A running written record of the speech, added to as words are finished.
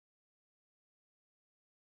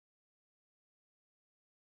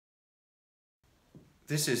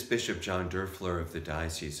This is Bishop John Doerfler of the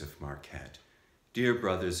Diocese of Marquette. Dear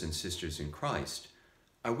brothers and sisters in Christ,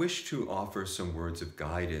 I wish to offer some words of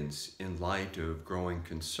guidance in light of growing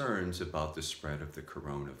concerns about the spread of the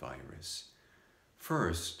coronavirus.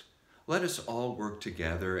 First, let us all work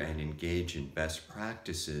together and engage in best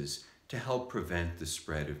practices to help prevent the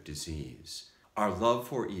spread of disease. Our love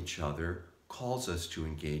for each other calls us to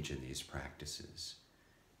engage in these practices.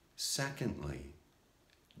 Secondly,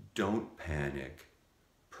 don't panic.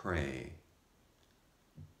 Pray.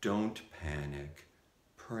 Don't panic.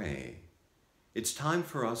 Pray. It's time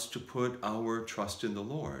for us to put our trust in the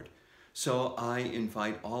Lord. So I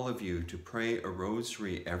invite all of you to pray a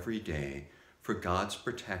rosary every day for God's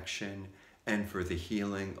protection and for the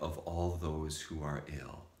healing of all those who are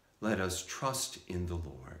ill. Let us trust in the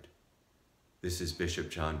Lord. This is Bishop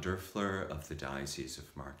John Doerfler of the Diocese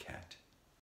of Marquette.